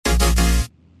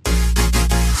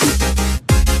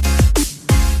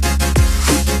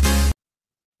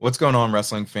What's going on,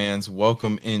 wrestling fans?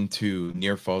 Welcome into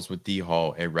Near Falls with D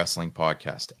Hall, a wrestling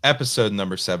podcast, episode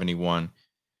number 71.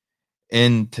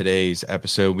 In today's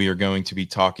episode, we are going to be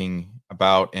talking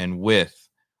about and with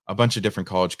a bunch of different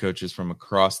college coaches from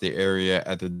across the area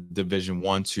at the Division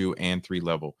 1, 2, and 3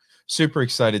 level. Super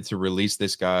excited to release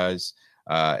this, guys.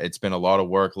 It's been a lot of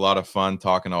work, a lot of fun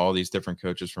talking to all these different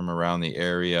coaches from around the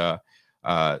area.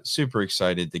 Super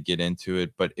excited to get into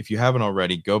it. But if you haven't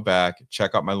already, go back,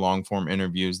 check out my long form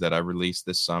interviews that I released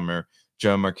this summer.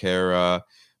 Joe Marcara,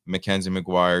 Mackenzie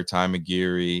McGuire, Ty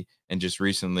McGeary, and just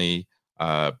recently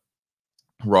Rob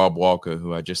Walker,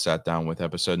 who I just sat down with,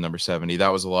 episode number 70.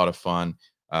 That was a lot of fun.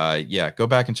 Go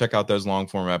back and check out those long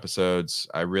form episodes.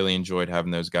 I really enjoyed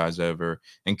having those guys over.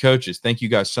 And coaches, thank you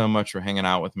guys so much for hanging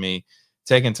out with me,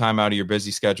 taking time out of your busy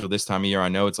schedule this time of year. I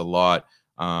know it's a lot.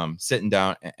 Sitting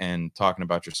down and talking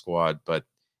about your squad. But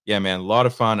yeah, man, a lot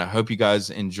of fun. I hope you guys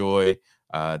enjoy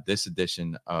this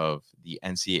edition of the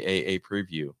NCAA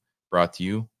preview, brought to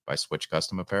you by Switch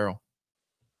Custom Apparel.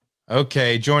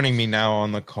 Okay, joining me now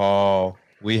on the call,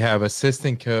 we have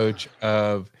assistant coach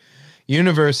of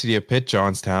University of Pitt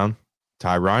Johnstown,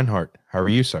 Ty Reinhardt. How are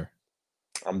you, sir?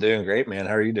 I'm doing great, man.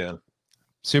 How are you doing?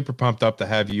 Super pumped up to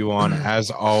have you on.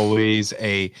 As always,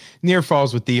 a Near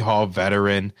Falls with D Hall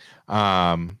veteran.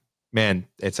 Man,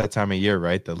 it's that time of year,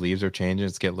 right? The leaves are changing.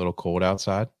 It's getting a little cold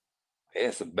outside. Hey,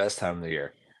 it's the best time of the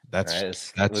year. That's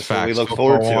facts. what we look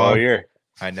forward to all year.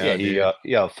 I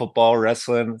know. Football,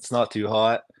 wrestling. It's not too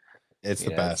hot. It's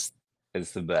the best.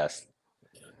 It's the best.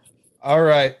 All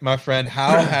right, my friend.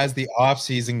 How has the off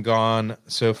season gone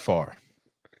so far?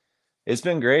 It's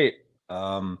been great.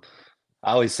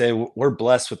 I always say we're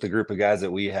blessed with the group of guys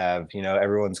that we have. You know,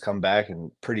 everyone's come back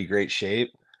in pretty great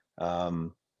shape.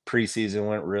 Preseason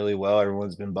went really well.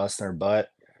 Everyone's been busting their butt.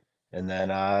 And then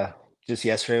just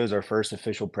yesterday was our first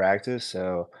official practice.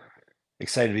 So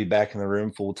excited to be back in the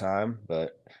room full time.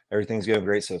 But everything's going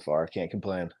great so far. Can't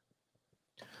complain.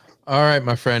 All right,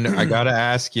 my friend. I gotta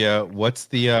ask you, what's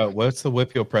the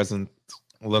Whippeal present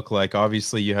look like?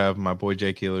 Obviously, you have my boy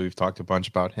Jake Healy. We've talked a bunch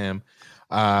about him.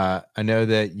 I know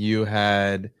that you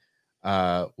had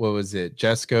what was it?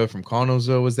 Jesco from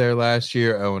Connellsville was there last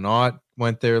year. Owen Ott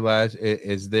went there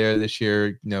is there this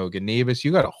year. No, Ganebus.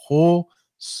 You got a whole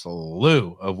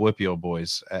slew of Whippeal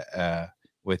boys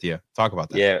with you. Talk about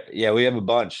that. Yeah, we have a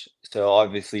bunch. So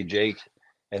obviously Jake,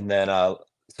 and then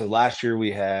so last year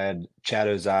we had Chad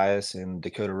Ozias and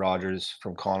Dakota Rogers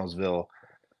from Connellsville.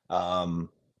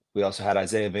 We also had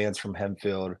Isaiah Vance from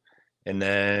Hempfield, and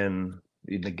then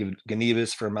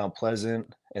Ganebus from Mount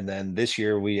Pleasant. And then this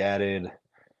year we added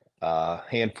a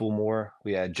handful more.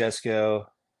 We had Jesco,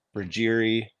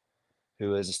 Ruggieri, who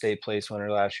was a state place winner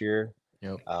last year.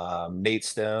 Yep. Nate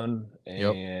Stone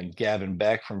and Gavin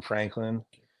Beck from Franklin.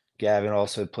 Gavin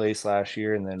also placed last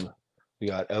year, and then we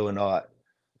got Owen Ott.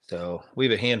 So we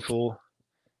have a handful.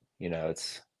 You know,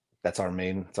 that's our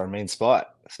main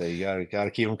spot. So you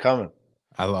gotta keep them coming.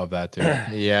 I love that too.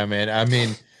 Yeah, man. I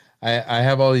mean, I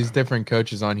have all these different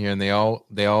coaches on here, and they all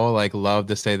like love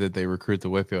to say that they recruit the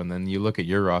Whippeal, and then you look at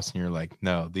your roster and you're like,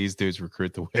 no, these dudes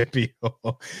recruit the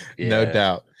Whippeal. No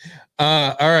doubt.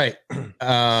 All right.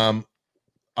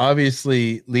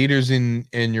 Obviously, leaders in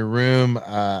your room.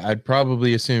 I'd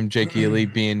probably assume Jake Ely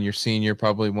being your senior,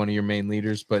 probably one of your main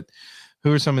leaders. But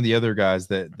who are some of the other guys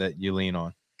that you lean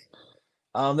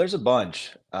on? There's a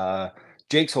bunch.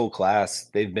 Jake's whole class,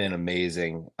 they've been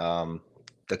amazing.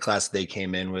 The class they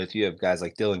came in with, you have guys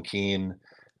like Dylan Keene,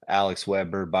 Alex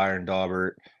Weber, Byron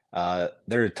Daubert.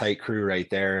 They're a tight crew right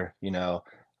there. You know,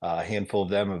 a handful of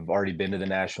them have already been to the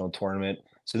national tournament,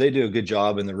 so they do a good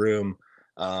job in the room.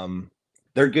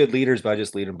 They're good leaders, but I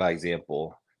just lead them by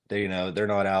example. They're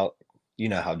not out. You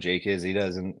know how Jake is. He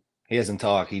doesn't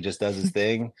talk. He just does his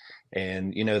thing,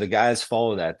 and the guys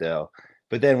follow that though.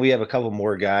 But then we have a couple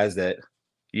more guys that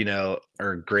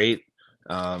are great.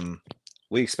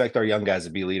 We expect our young guys to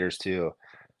be leaders too.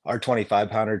 Our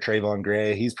 25-pounder, Trayvon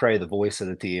Gray, he's probably the voice of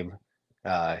the team.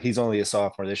 He's only a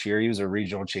sophomore this year. He was a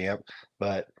regional champ,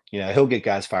 but he'll get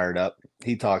guys fired up.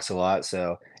 He talks a lot,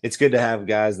 so it's good to have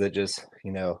guys that just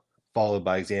follow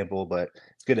by example. But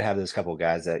it's good to have those couple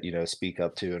guys that speak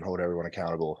up to and hold everyone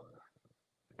accountable.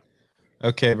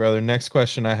 Okay, brother. Next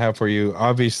question I have for you.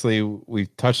 Obviously,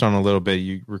 we've touched on a little bit.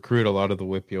 You recruit a lot of the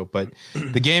Whippeal, but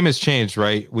the game has changed,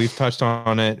 right? We've touched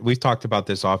on it. We've talked about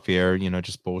this off the air,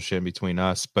 just bullshit between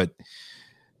us. But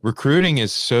recruiting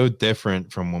is so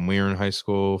different from when we were in high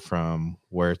school, from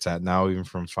where it's at now, even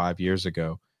from 5 years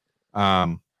ago.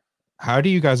 How do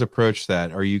you guys approach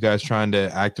that? Are you guys trying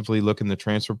to actively look in the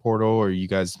transfer portal, or are you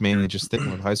guys mainly just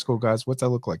sticking with high school guys? What's that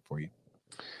look like for you?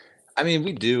 I mean,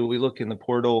 we do. We look in the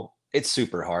portal. it's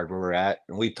super hard where we're at,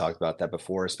 and we've talked about that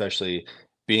before, especially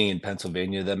being in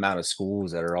Pennsylvania, the amount of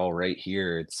schools that are all right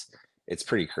here, it's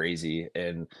pretty crazy.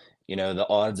 And the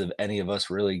odds of any of us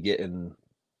really getting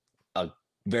a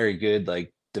very good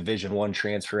like Division I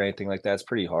transfer or anything like that's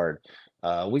pretty hard.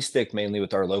 We stick mainly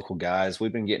with our local guys.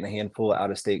 We've been getting a handful of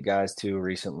out of state guys too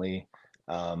recently.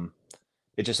 Um,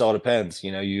 it just all depends.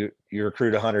 You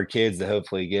recruit 100 kids to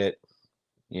hopefully get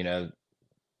you know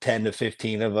 10 to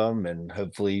 15 of them, and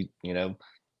hopefully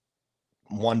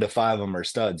 1 to 5 of them are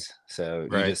studs. So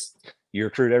Right. you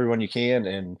recruit everyone you can,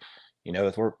 and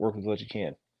with work with what you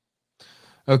can.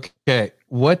 Okay.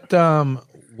 What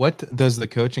does the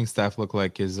coaching staff look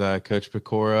like? Is Coach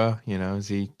Pecora, is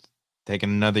he taking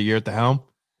another year at the helm?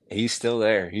 He's still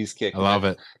there. He's I kicking it. love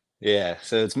it. Yeah.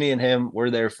 So it's me and him.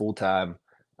 We're there full time,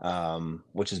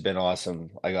 which has been awesome.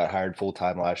 I got hired full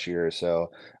time last year,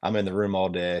 so I'm in the room all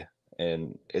day,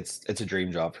 and it's a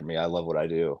dream job for me. I love what I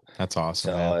do. That's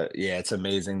awesome, So man. yeah, it's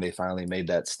amazing. They finally made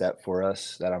that step for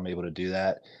us that I'm able to do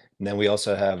that. And then we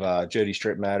also have Jody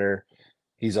Stripmatter.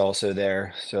 He's also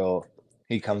there, so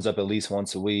he comes up at least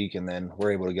once a week, and then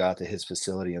we're able to go out to his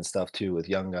facility and stuff too with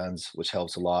young guns, which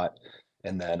helps a lot.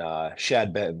 And then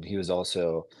Shad Benton, he was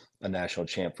also a national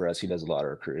champ for us. He does a lot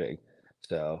of recruiting,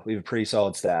 so we have a pretty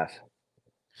solid staff.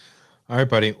 All right,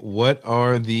 buddy. What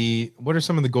are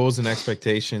some of the goals and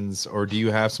expectations, or do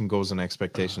you have some goals and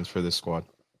expectations for this squad?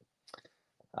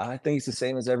 I think it's the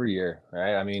same as every year,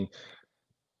 right? I mean,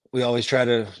 we always try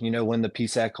to win the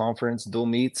PSAC conference dual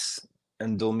meets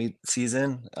and dual meet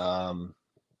season.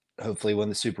 Hopefully win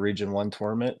the Super Region 1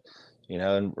 tournament,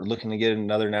 and we're looking to get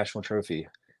another national trophy.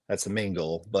 That's the main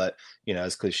goal. But,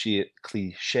 as cliche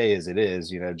as it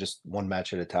is, just one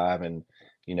match at a time, and,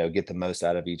 get the most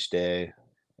out of each day,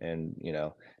 and,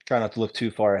 try not to look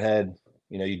too far ahead.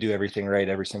 You do everything right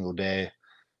every single day.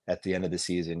 At the end of the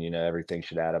season, everything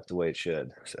should add up the way it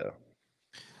should. So.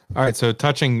 All right. So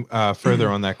touching further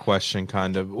on that question,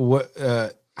 kind of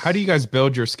how do you guys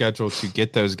build your schedule to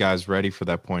get those guys ready for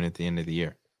that point at the end of the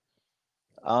year?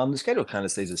 The schedule kind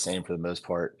of stays the same for the most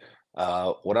part.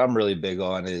 What I'm really big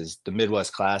on is the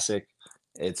Midwest Classic.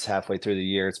 It's halfway through the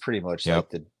year. It's pretty much Yep. like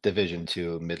the Division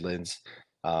II of Midlands.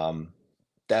 Um,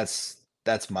 that's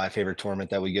my favorite tournament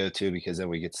that we go to, because then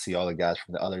we get to see all the guys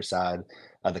from the other side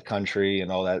of the country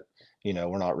and all that.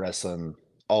 We're not wrestling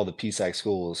all the PSAC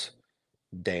schools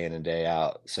day in and day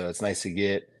out. So it's nice to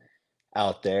get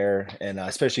out there, and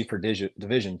especially for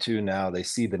Division II now, they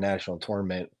see the national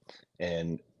tournament,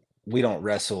 and we don't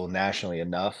wrestle nationally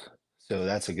enough. So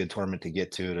that's a good tournament to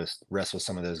get to wrestle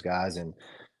some of those guys, and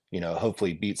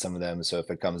hopefully beat some of them. So if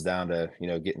it comes down to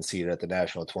getting seated at the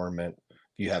national tournament,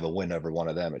 if you have a win over one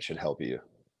of them, it should help you.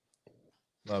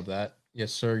 Love that.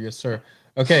 Yes, sir. Yes, sir.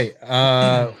 Okay.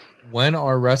 When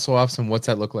are wrestle offs, and what's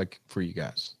that look like for you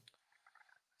guys?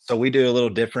 So we do a little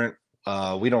different.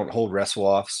 We don't hold wrestle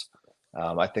offs.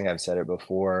 I think I've said it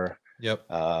before. Yep.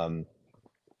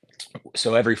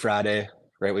 So every Friday,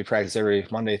 right? We practice every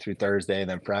Monday through Thursday, and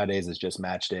then Fridays is just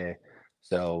match day.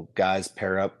 So guys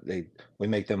pair up. We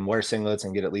make them wear singlets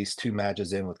and get at least 2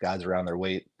 matches in with guys around their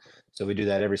weight. So we do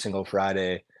that every single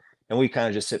Friday, and we kind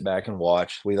of just sit back and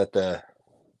watch. We let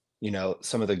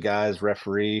some of the guys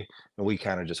referee, and we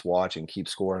kind of just watch and keep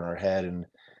score in our head. And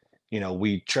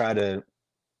we try to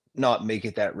not make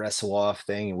it that wrestle off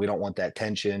thing, and we don't want that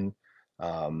tension.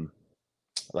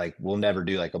 Like we'll never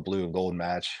do like a blue and gold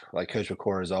match. Like Coach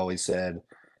McCord has always said,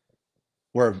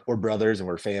 we're brothers and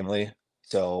we're family.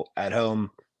 So at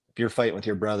home, if you're fighting with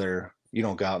your brother, you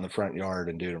don't go out in the front yard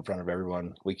and do it in front of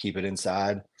everyone. We keep it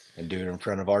inside and do it in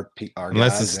front of our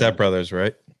Unless guys. it's stepbrothers,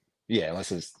 right? Yeah,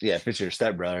 if it's your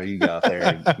stepbrother, you go out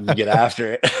there and you get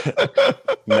after it.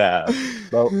 No,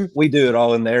 but we do it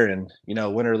all in there, and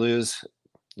win or lose,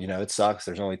 it sucks.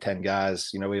 There's only 10 guys.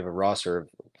 We have a roster of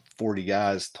 40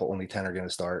 guys. Only 10 are going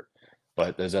to start,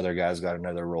 but those other guys got to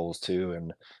know their roles too, and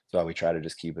that's why we try to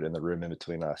just keep it in the room in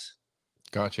between us.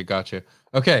 Gotcha.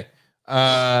 Okay.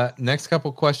 Next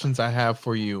couple questions I have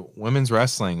for you. Women's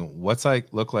wrestling. What's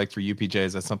look like for UPJ?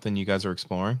 Is that something you guys are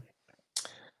exploring?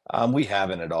 We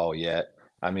haven't at all yet.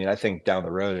 I mean, I think down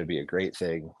the road it'd be a great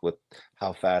thing with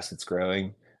how fast it's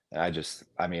growing. And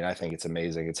I think it's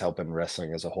amazing. It's helping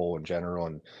wrestling as a whole in general,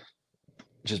 and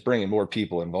just bringing more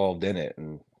people involved in it.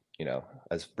 And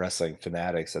as wrestling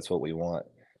fanatics, that's what we want.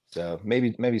 So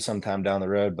maybe sometime down the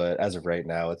road, but as of right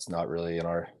now, it's not really in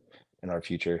our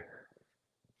future.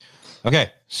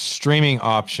 Okay, streaming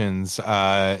options.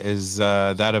 Is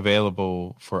that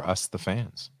available for us, the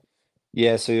fans?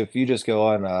 Yeah, so if you just go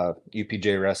on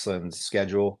UPJ Wrestling's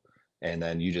schedule, and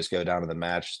then you just go down to the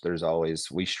match,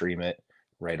 we stream it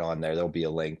right on there. There'll be a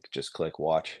link. Just click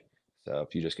watch. So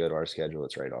if you just go to our schedule,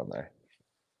 it's right on there.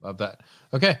 Love that.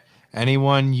 Okay.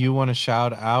 Anyone you want to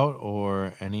shout out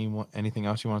or anything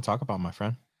else you want to talk about, my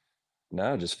friend?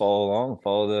 No, just follow along,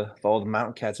 follow the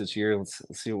Mountain Cats this year. Let's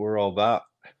see what we're all about.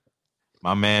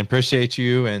 My man, appreciate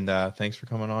you and thanks for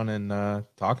coming on and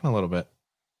talking a little bit.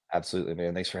 Absolutely,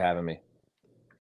 man. Thanks for having me.